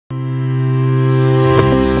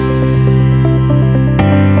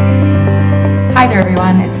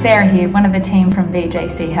it's Sarah here, one of the team from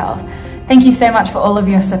BJC Health. Thank you so much for all of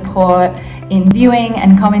your support in viewing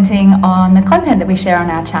and commenting on the content that we share on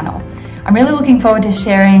our channel. I'm really looking forward to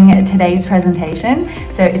sharing today's presentation.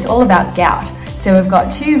 So it's all about gout. So we've got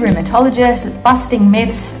two rheumatologists busting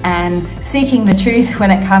myths and seeking the truth when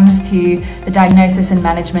it comes to the diagnosis and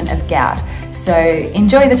management of gout. So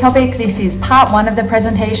enjoy the topic. This is part one of the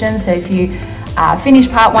presentation. So if you finish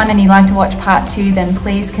part one and you'd like to watch part two, then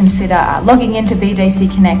please consider logging into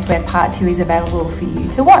BJC Connect, where part two is available for you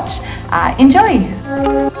to watch. Enjoy.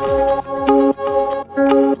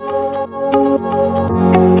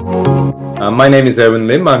 My name is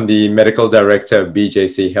Irwin. I'm the Medical Director of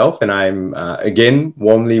BJC Health, and I'm again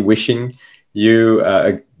warmly wishing you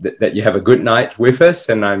that you have a good night with us,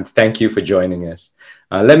 and thank you for joining us.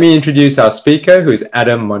 Let me introduce our speaker, who is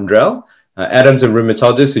Adam Maundrell. Adam's a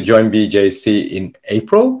rheumatologist who joined BJC in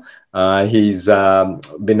April. He's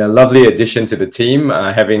been a lovely addition to the team,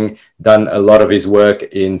 having done a lot of his work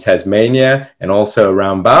in Tasmania and also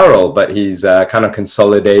around Maundrell, but he's kind of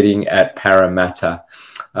consolidating at Parramatta.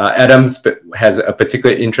 Adam has a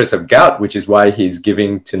particular interest of gout, which is why he's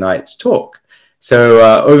giving tonight's talk. So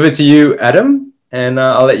over to you, Adam, and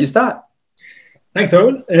I'll let you start. Thanks,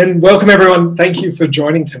 Owen, and welcome everyone. Thank you for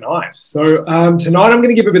joining tonight. So tonight I'm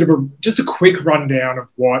going to give a bit of just a quick rundown of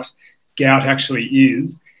what gout actually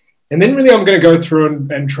is. And then really I'm going to go through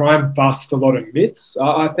and try and bust a lot of myths.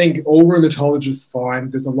 I think all rheumatologists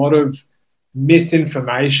find there's a lot of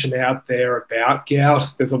misinformation out there about gout.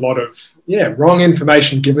 There's a lot of wrong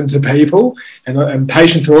information given to people, and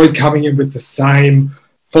patients are always coming in with the same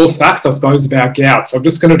false facts, I suppose, about gout. So I'm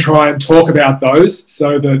just going to try and talk about those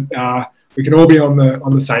so that we can all be on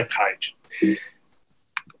the same page.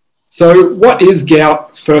 So what is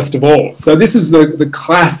gout, first of all? So this is the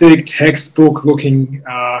classic textbook looking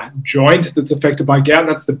joint that's affected by gout, and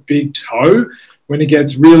that's the big toe. When it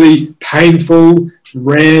gets really painful,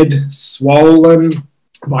 red, swollen,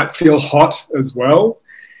 might feel hot as well.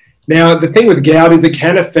 Now, the thing with gout is it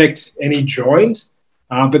can affect any joint,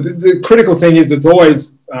 but the critical thing is it's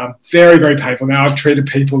always very, very painful. Now, I've treated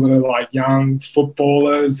people that are like young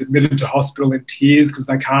footballers admitted to hospital in tears because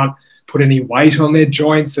they can't put any weight on their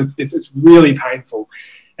joints. It's really painful.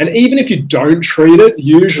 And even if you don't treat it,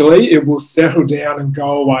 usually it will settle down and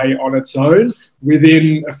go away on its own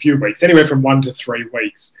within a few weeks, anywhere from 1 to 3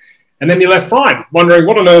 weeks. And then you're left fine, wondering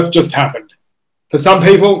what on earth just happened. For some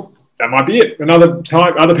people, that might be it. Another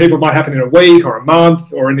time, other people might happen in a week or a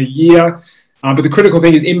month or in a year. But the critical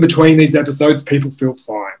thing is in between these episodes, people feel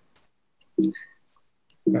fine.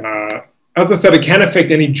 As I said, it can affect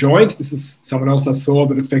any joint. This is someone else I saw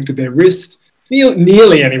that affected their wrist,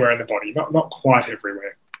 nearly anywhere in the body, not quite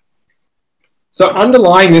everywhere. So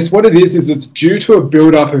underlying this, what it is it's due to a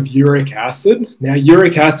buildup of uric acid. Now,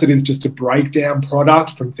 uric acid is just a breakdown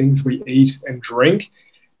product from things we eat and drink.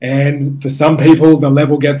 And for some people, the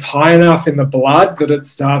level gets high enough in the blood that it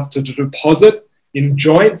starts to deposit in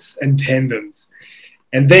joints and tendons.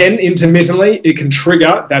 And then intermittently, it can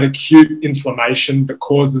trigger that acute inflammation that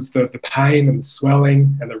causes the pain and the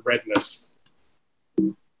swelling and the redness.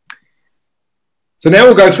 So now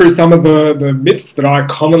we'll go through some of the myths that I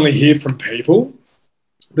commonly hear from people.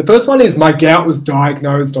 The first one is my gout was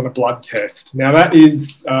diagnosed on a blood test. Now that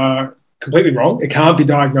is completely wrong. It can't be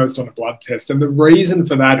diagnosed on a blood test. And the reason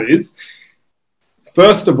for that is,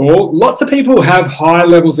 first of all, lots of people have high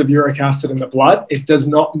levels of uric acid in the blood. It does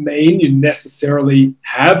not mean you necessarily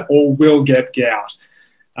have or will get gout.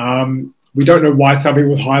 We don't know why some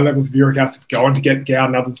people with high levels of uric acid go on to get gout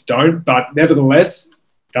and others don't, but nevertheless,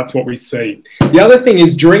 that's what we see. The other thing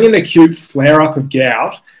is during an acute flare-up of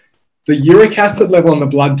gout, the uric acid level on the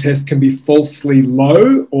blood test can be falsely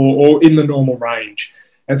low or in the normal range.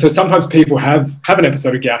 And so sometimes people have an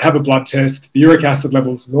episode of gout, have a blood test, the uric acid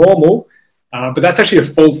level is normal, but that's actually a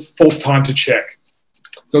false time to check.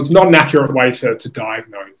 So it's not an accurate way to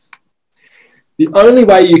diagnose. The only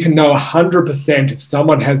way you can know 100% if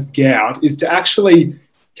someone has gout is to actually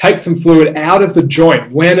take some fluid out of the joint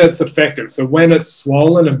when it's affected. So when it's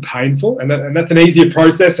swollen and painful, and that's an easier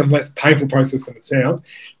process and less painful process than it sounds,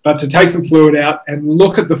 but to take some fluid out and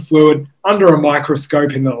look at the fluid under a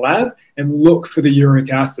microscope in the lab and look for the uric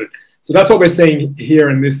acid. So that's what we're seeing here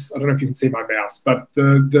in this. I don't know if you can see my mouse, but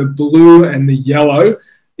the blue and the yellow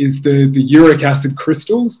is the uric acid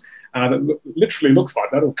crystals that literally looks like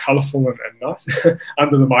that, all colourful and nice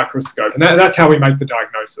under the microscope. And that's how we make the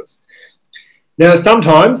diagnosis. Now,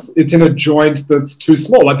 sometimes it's in a joint that's too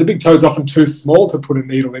small, like the big toe is often too small to put a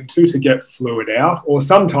needle into to get fluid out, or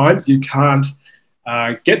sometimes you can't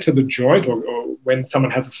get to the joint or when someone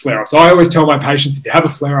has a flare-up. So I always tell my patients, if you have a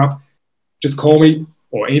flare-up, just call me,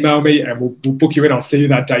 or email me and we'll book you in. I'll see you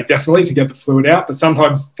that day definitely to get the fluid out. But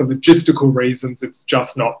sometimes for logistical reasons, it's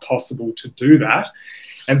just not possible to do that.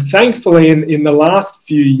 And thankfully, in the last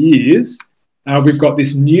few years, we've got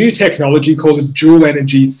this new technology called a dual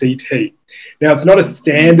energy CT. Now, it's not a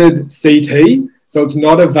standard CT, so it's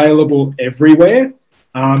not available everywhere.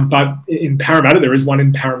 But in Parramatta, there is one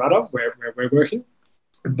in Parramatta where we're working.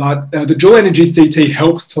 But the dual energy CT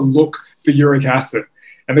helps to look for uric acid.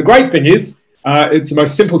 And the great thing is, it's the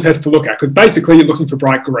most simple test to look at because basically you're looking for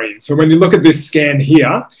bright green. So when you look at this scan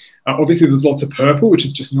here, obviously there's lots of purple, which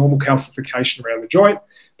is just normal calcification around the joint.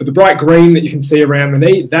 But the bright green that you can see around the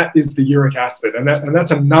knee, that is the uric acid. And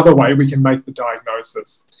that's another way we can make the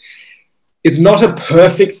diagnosis. It's not a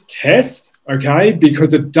perfect test, okay,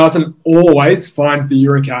 because it doesn't always find the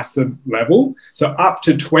uric acid level. So up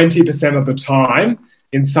to 20% of the time,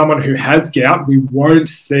 in someone who has gout, we won't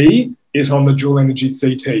see it on the dual energy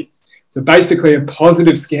CT. So basically a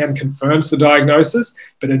positive scan confirms the diagnosis,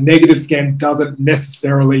 but a negative scan doesn't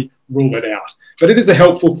necessarily rule it out. But it is a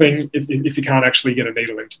helpful thing if you can't actually get a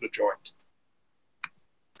needle into the joint.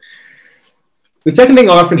 The second thing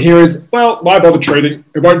I often hear is, well, why bother treating?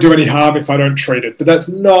 It won't do any harm if I don't treat it. But that's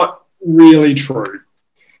not really true.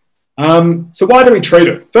 So why do we treat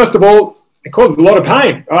it? First of all, it causes a lot of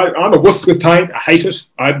pain. I'm a wuss with pain. I hate it.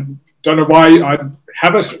 I don't know why I'd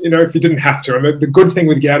have it, if you didn't have to. And the good thing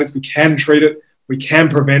with gout is we can treat it, we can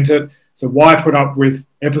prevent it. So why put up with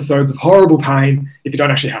episodes of horrible pain if you don't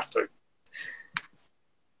actually have to?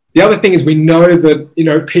 The other thing is we know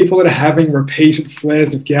that, people that are having repeated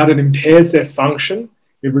flares of gout, it impairs their function,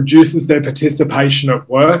 it reduces their participation at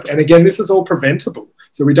work. And again, this is all preventable.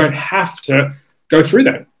 So we don't have to go through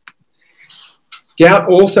that. Gout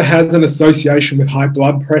also has an association with high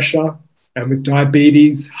blood pressure and with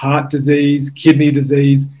diabetes, heart disease, kidney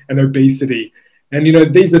disease, and obesity. And,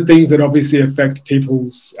 these are things that obviously affect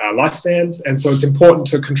people's lifespans. And so it's important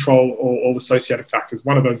to control all associated factors.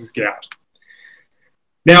 One of those is gout.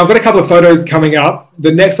 Now, I've got a couple of photos coming up.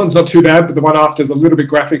 The next one's not too bad, but the one after is a little bit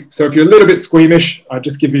graphic. So if you're a little bit squeamish, I'll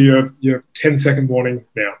just give you your 10-second warning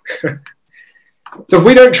now. So if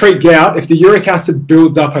we don't treat gout, if the uric acid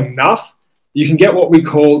builds up enough, you can get what we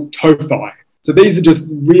call tophi. So these are just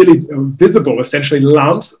really visible, essentially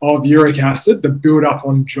lumps of uric acid that build up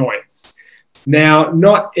on joints. Now,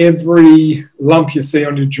 not every lump you see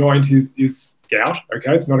on your joint is gout,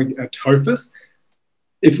 okay? It's not a tophus.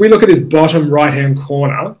 If we look at this bottom right-hand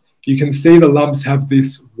corner, you can see the lumps have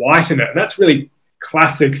this white in it. And that's really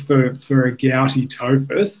classic for a gouty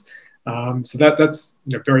tophus. So that's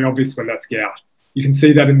very obvious when that's gout. You can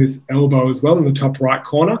see that in this elbow as well in the top right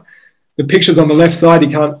corner. The pictures on the left side, you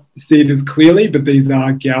can't see it as clearly, but these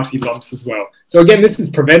are gouty lumps as well. So again, this is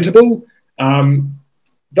preventable.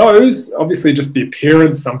 Those, obviously just the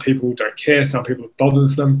appearance, some people don't care, some people it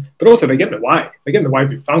bothers them, but also they get in the way. They get in the way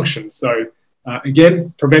of your function. So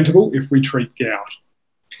again, preventable if we treat gout.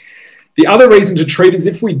 The other reason to treat is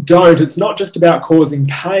if we don't, it's not just about causing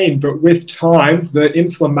pain, but with time, the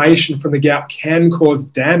inflammation from the gout can cause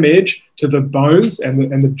damage to the bones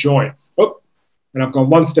and the joints. Oh, and I've gone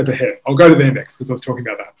one step ahead. I'll go to there next because I was talking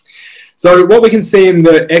about that. So what we can see in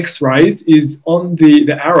the x-rays is on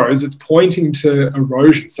the arrows, it's pointing to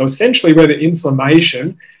erosion. So essentially where the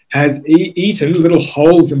inflammation has eaten little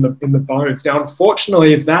holes in the bones. Now,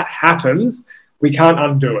 unfortunately, if that happens, we can't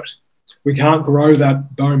undo it. We can't grow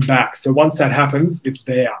that bone back. So once that happens, it's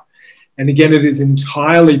there. And again, it is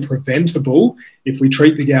entirely preventable. If we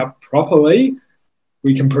treat the gout properly,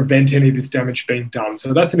 we can prevent any of this damage being done.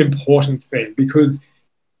 So that's an important thing because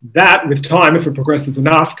that, with time, if it progresses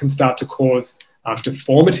enough, can start to cause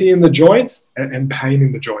deformity in the joints and pain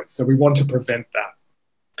in the joints. So we want to prevent that.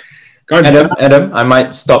 Adam, I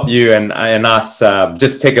might stop you and ask,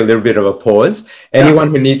 just take a little bit of a pause. Anyone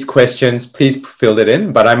who needs questions, please fill it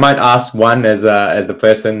in. But I might ask one as the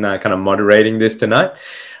person kind of moderating this tonight.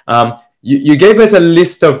 You gave us a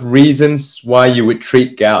list of reasons why you would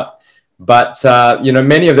treat gout. But,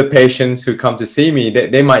 many of the patients who come to see me,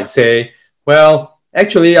 they might say, well,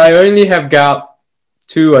 actually, I only have gout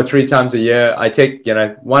 2 or 3 times a year. I take,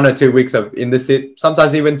 1 or 2 weeks of Indesit,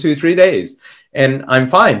 sometimes even 2-3 days, and I'm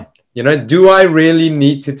fine. Do I really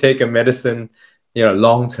need to take a medicine,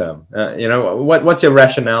 long term? What's your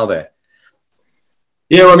rationale there?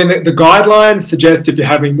 Yeah, well, I mean, the guidelines suggest if you're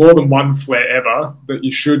having more than one flare ever, that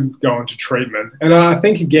you should go into treatment. And I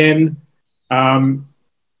think, again,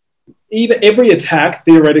 every attack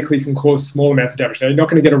theoretically can cause small amounts of damage. Now, you're not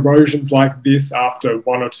going to get erosions like this after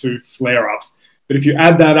 1 or 2 flare-ups. But if you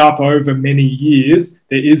add that up over many years,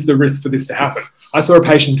 there is the risk for this to happen. I saw a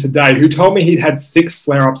patient today who told me he'd had 6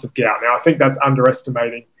 flare-ups of gout. Now, I think that's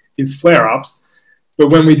underestimating his flare-ups. But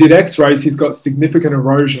when we did x-rays, he's got significant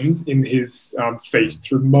erosions in his feet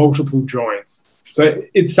through multiple joints. So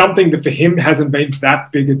it's something that for him hasn't been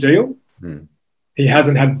that big a deal. He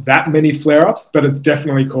hasn't had that many flare-ups, but it's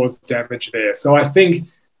definitely caused damage there. So I think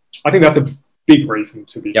that's a big reason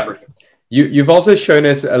to be treated. You've also shown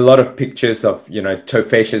us a lot of pictures of, you know,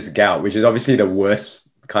 tophaceous gout, which is obviously the worst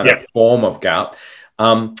kind of form of gout.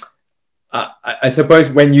 I suppose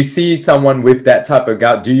when you see someone with that type of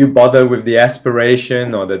gout, do you bother with the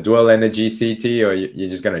aspiration or the dual energy CT, or you're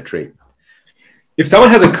just going to treat? If someone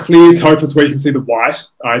has a clear tophus where you can see the white,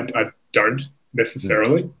 I don't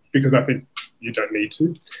necessarily, because I think you don't need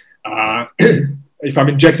to. If I'm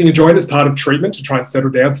injecting a joint as part of treatment to try and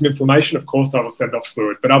settle down some inflammation, of course I will send off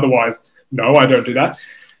fluid. But otherwise, no, I don't do that.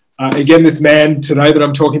 Again, this man today that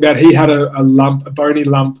I'm talking about, he had a bony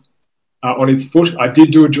lump on his foot. I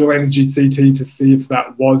did do a dual energy CT to see if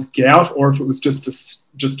that was gout or if it was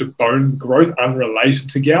just a bone growth unrelated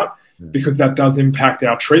to gout, because that does impact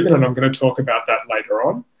our treatment, and I'm going to talk about that later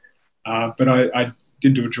on. But I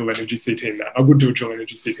did do a dual energy CT in that. I would do a dual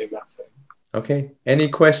energy CT in that setting. Okay. Any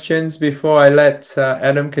questions before I let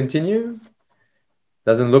Adam continue?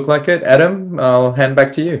 Doesn't look like it. Adam, I'll hand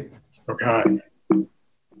back to you. Okay.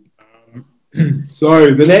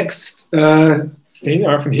 So the next thing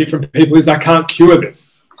I often hear from people is, I can't cure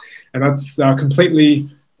this. And that's completely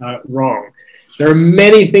wrong. There are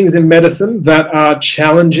many things in medicine that are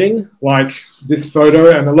challenging, like this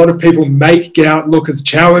photo, and a lot of people make gout look as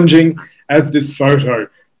challenging as this photo.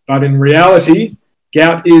 But in reality,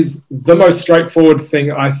 gout is the most straightforward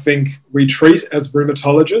thing I think we treat as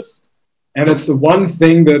rheumatologists. And it's the one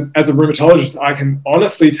thing that, as a rheumatologist, I can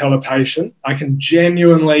honestly tell a patient, I can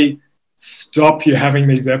genuinely stop you having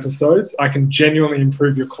these episodes. I can genuinely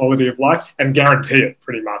improve your quality of life and guarantee it,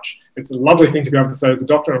 pretty much. It's a lovely thing to be able to say as a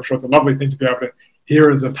doctor. I'm sure it's a lovely thing to be able to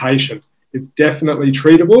hear as a patient. It's definitely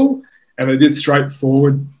treatable, and it is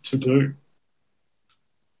straightforward to do.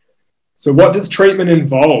 So what does treatment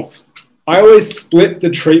involve? I always split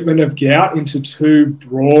the treatment of gout into two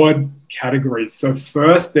broad categories. So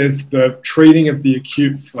first, there's the treating of the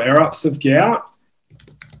acute flare-ups of gout.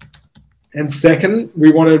 And second, we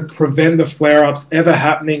want to prevent the flare-ups ever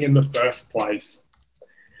happening in the first place.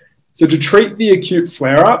 So to treat the acute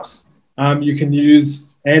flare-ups, you can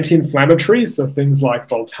use anti-inflammatories, so things like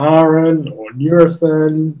Voltaren or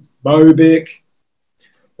Nurofen, Mobic,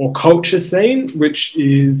 or colchicine, which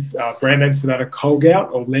is brand names for that are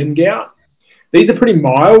Colgout or Lengout. These are pretty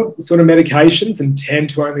mild sort of medications and tend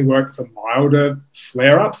to only work for milder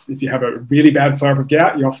flare-ups. If you have a really bad flare-up of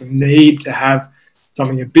gout, you often need to have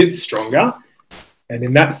something a bit stronger. And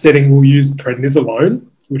in that setting, we'll use prednisolone,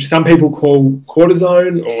 which some people call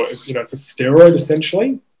cortisone, or, you know, it's a steroid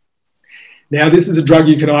essentially. Now, this is a drug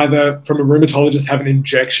you can either, from a rheumatologist, have an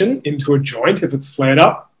injection into a joint if it's flared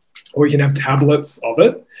up, or you can have tablets of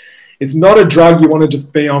it. It's not a drug you want to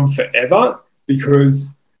just be on forever,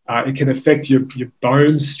 because it can affect your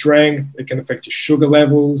bone strength, it can affect your sugar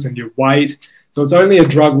levels and your weight. So it's only a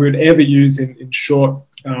drug we would ever use in short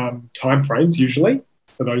time frames, usually,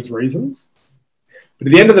 for those reasons. But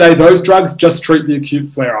at the end of the day, those drugs just treat the acute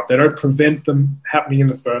flare-up. They don't prevent them happening in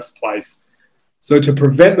the first place. So to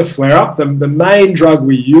prevent the flare-up, the main drug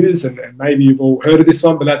we use, and maybe you've all heard of this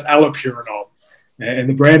one, but that's allopurinol. And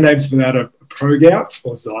the brand names for that are Progout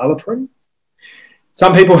or Xyloprin.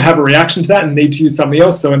 Some people have a reaction to that and need to use something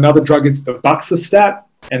else. So another drug is febuxostat,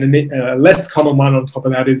 and a less common one on top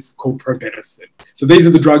of that is called probenecid. So these are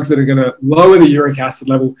the drugs that are going to lower the uric acid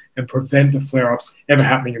level and prevent the flare-ups ever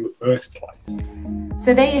happening in the first place.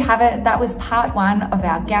 So there you have it. That was part one of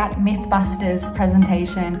our Gout Mythbusters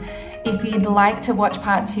presentation. If you'd like to watch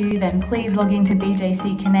part two, then please log into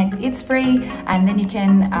BJC Connect. It's free, and then you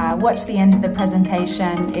can watch the end of the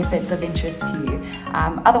presentation if it's of interest to you.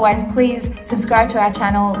 Otherwise, please subscribe to our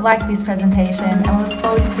channel, like this presentation, and we look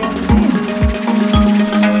forward to seeing you soon.